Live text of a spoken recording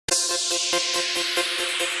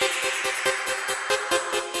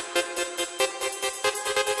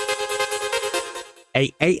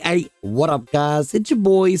Hey, what up guys? It's your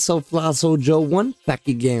boy Joe1 back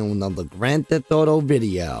again with another Grand Theft Auto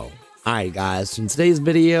video. Alright guys, in today's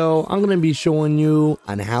video, I'm going to be showing you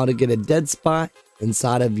on how to get a dead spot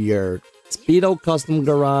inside of your Speedo custom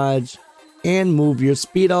garage and move your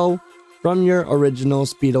Speedo from your original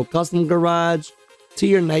Speedo custom garage to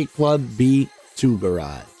your nightclub B2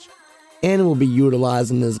 garage. And we'll be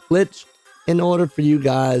utilizing this glitch in order for you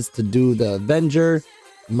guys to do the Avenger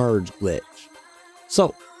merge glitch.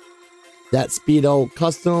 So, that Speedo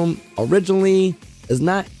custom originally is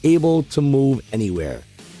not able to move anywhere.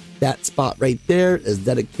 That spot right there is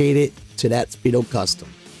dedicated to that Speedo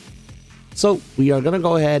custom. So, we are going to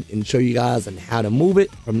go ahead and show you guys on how to move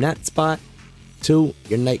it from that spot to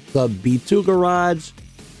your nightclub B2 garage.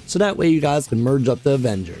 So that way you guys can merge up the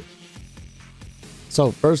Avenger. So,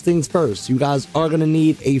 first things first, you guys are going to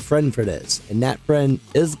need a friend for this. And that friend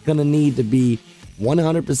is going to need to be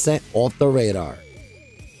 100% off the radar.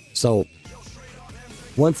 So,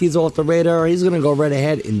 once he's off the radar, he's going to go right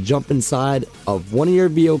ahead and jump inside of one of your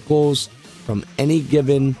vehicles from any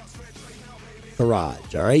given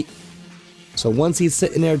garage, alright? So, once he's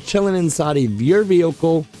sitting there chilling inside of your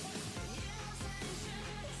vehicle,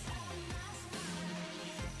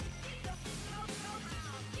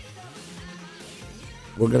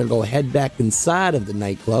 we're going to go head back inside of the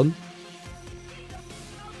nightclub.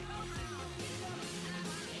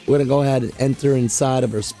 We're going to go ahead and enter inside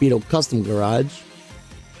of our Speedo custom garage.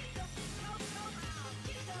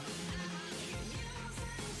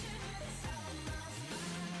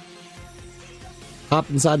 Hop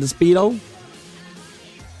inside the Speedo.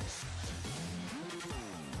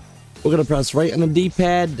 We're going to press right on the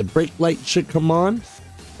D-pad. The brake light should come on.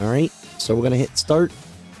 Alright, so we're going to hit start.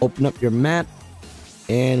 Open up your map.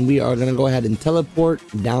 And we are going to go ahead and teleport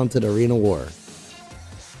down to the Arena War.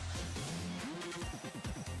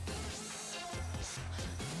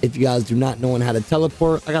 If you guys do not know how to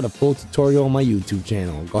teleport, I got a full tutorial on my YouTube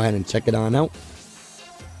channel. Go ahead and check it on out.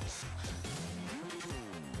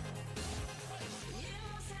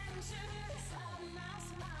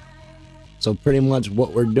 So pretty much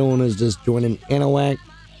what we're doing is just joining Anahuac.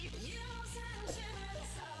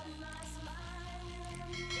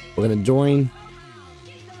 We're going to join.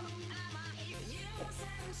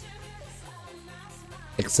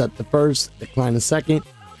 Accept the first, decline the second.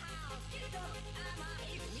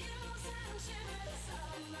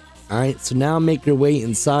 Alright, so now make your way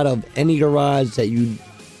inside of any garage that you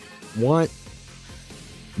want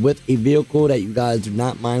with a vehicle that you guys do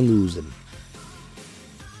not mind losing.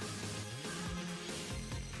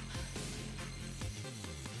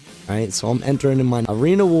 Alright, so I'm entering in my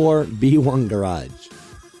Arena War B1 garage.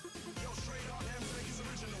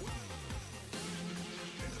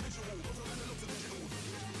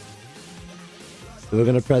 So we're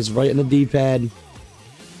going to press right on the D-pad.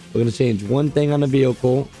 We're going to change one thing on the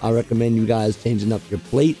vehicle. I recommend you guys changing up your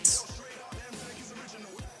plates.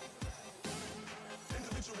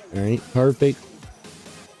 Alright, perfect.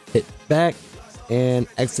 Hit back and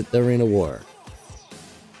exit the Arena War.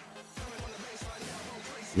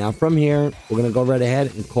 Now from here, we're going to go right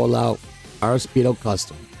ahead and call out our Speedo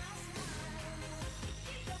custom.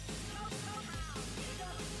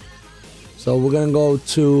 So we're going to go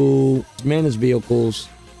to manage vehicles.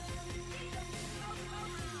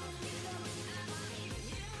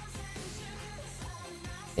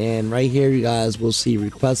 And right here, you guys will see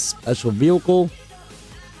request special vehicle.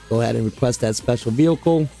 Go ahead and request that special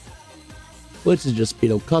vehicle, which is just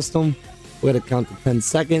Speedo custom. We're going to count to 10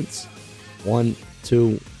 seconds. 1,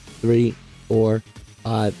 2, 3, 4,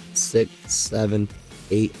 5, 6, 7,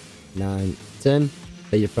 8, 9, 10.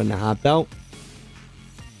 Tell your friend to hop out.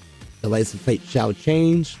 The license plate shall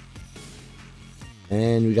change.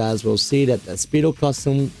 And you guys will see that the Speedo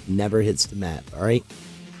custom never hits the map. Alright.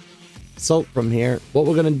 So from here, what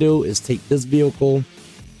we're going to do is take this vehicle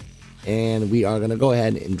and we are going to go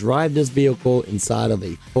ahead and drive this vehicle inside of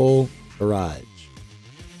a full garage.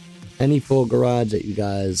 Any full garage that you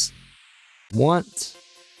guys want.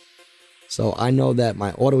 So I know that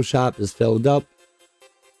my AUTOSHOP is filled up.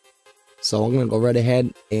 So I'm going to go right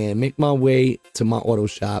ahead and make my way to my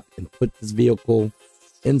AUTOSHOP and put this vehicle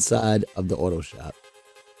inside of the AUTOSHOP.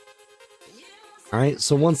 Alright,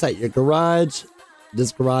 so once at your garage,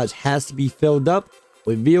 this garage has to be filled up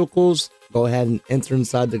with vehicles. Go ahead and enter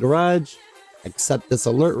inside the garage. Accept this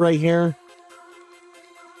alert right here.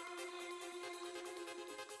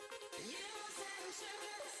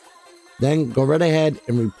 Then go right ahead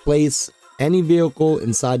and replace any vehicle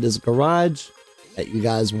inside this garage that you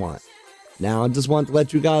guys want. Now, I just want to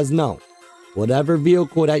let you guys know, whatever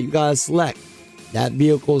vehicle that you guys select, that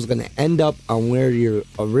vehicle is going to end up on where your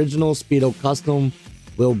original Speedo custom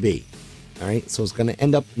will be. All right, so it's going to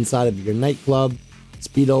end up inside of your nightclub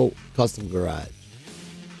Speedo custom garage.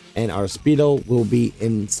 And our Speedo will be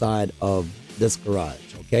inside of this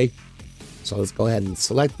garage, okay? So let's go ahead and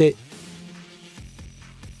select it.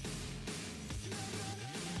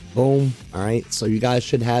 Boom. All right, so you guys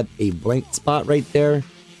should have a blank spot right there,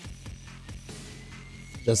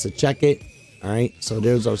 just to check it. All right, so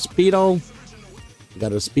there's our Speedo. We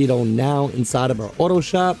got our Speedo now inside of our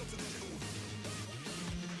AUTOSHOP.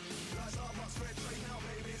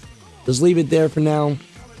 Just leave it there for now.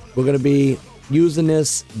 We're gonna be using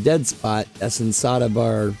this Deadspot that's inside of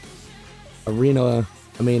our arena,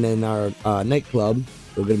 in our nightclub.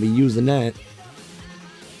 We're gonna be using that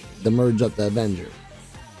to merge up the Avenger.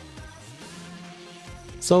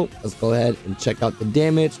 So let's go ahead and check out the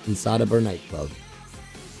damage inside of our nightclub.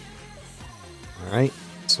 All right,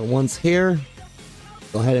 so once here,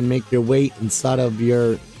 go ahead and make your way inside of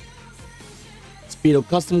your Speedo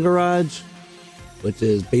custom garage, which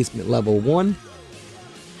is basement level 1.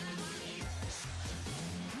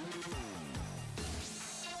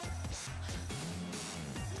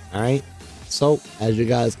 All right, so as you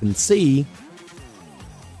guys can see,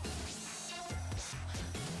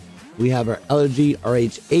 we have our LG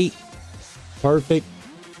RH8. Perfect.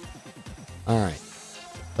 All right,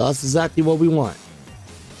 so that's exactly what we want.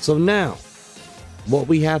 So now, what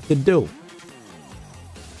we have to do,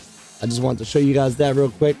 I just want to show you guys that real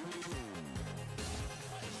quick.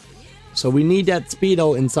 So we need that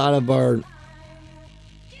Speedo inside of our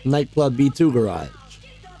nightclub B2 garage.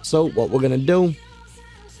 So what we're gonna do,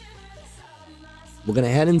 we're gonna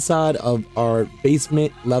head inside of our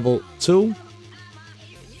basement level 2.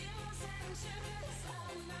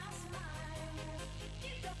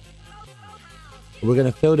 We're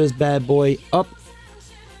gonna fill this bad boy up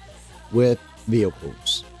with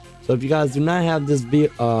vehicles. So if you guys do not have this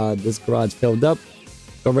this garage filled up,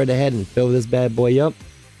 go right ahead and fill this bad boy up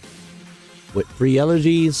with free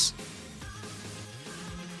allergies.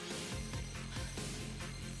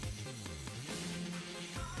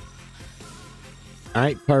 All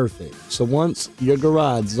right, perfect. So once your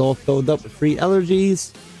garage is all filled up with free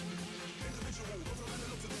allergies,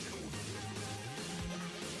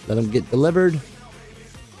 let them get delivered.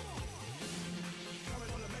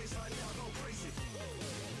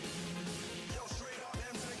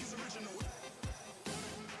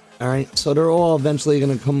 All right, so they're all eventually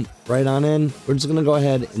going to come right on in. We're just going to go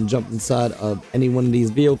ahead and jump inside of any one of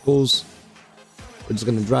these vehicles. We're just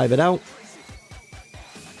going to drive it out.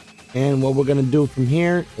 And what we're going to do from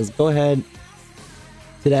here is go ahead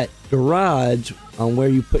to that garage on where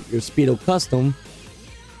you put your Speedo custom,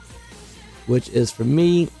 which is, for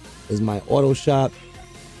me, is my AUTOSHOP.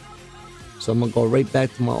 So I'm going to go right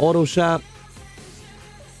back to my AUTOSHOP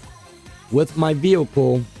with my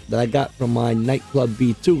vehicle that I got from my nightclub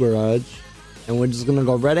B2 garage, and we're just gonna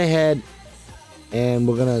go right ahead and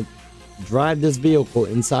we're gonna drive this vehicle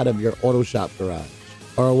inside of your AUTOSHOP garage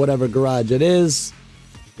or whatever garage it is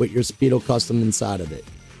with your Speedo custom inside of it.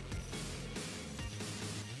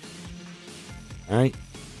 All right,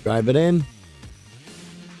 drive it in,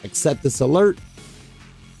 accept this alert.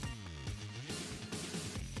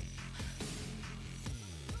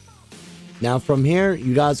 Now from here,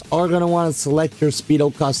 you guys are going to want to select your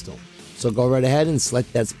Speedo custom. So go right ahead and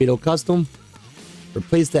select that Speedo custom.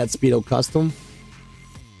 Replace that Speedo custom.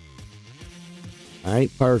 All right,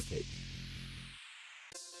 perfect.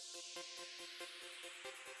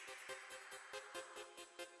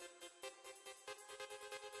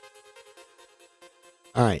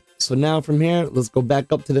 All right, so now from here, let's go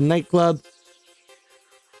back up to the nightclub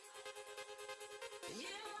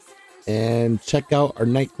and check out our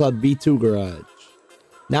nightclub B2 garage.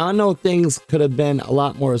 Now I know things could have been a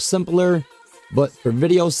lot more simpler, but for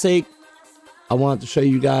video's sake, I wanted to show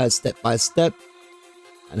you guys step by step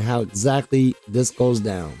on how exactly this goes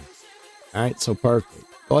down. All right, so perfect.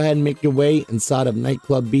 Go ahead and make your way inside of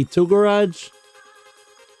nightclub B2 garage.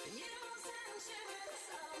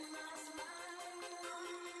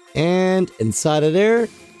 And inside of there,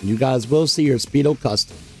 you guys will see your Speedo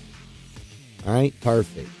custom. All right,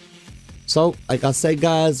 perfect. So, like I said,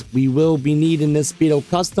 guys, we will be needing this Speedo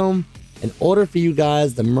custom in order for you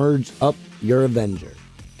guys to merge up your Avenger.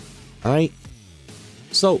 All right.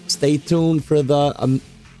 So, stay tuned for the,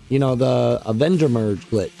 the Avenger merge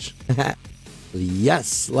glitch.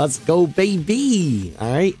 Yes, let's go, baby.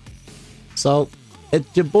 All right. So,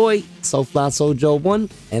 it's your boy, SoFlySojo1,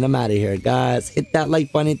 and I'm out of here, guys. Hit that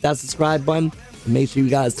like button, hit that subscribe button, and make sure you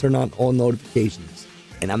guys turn on all notifications.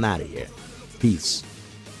 And I'm out of here. Peace.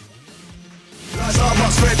 Guys, I'm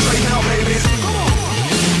not straight right now, baby.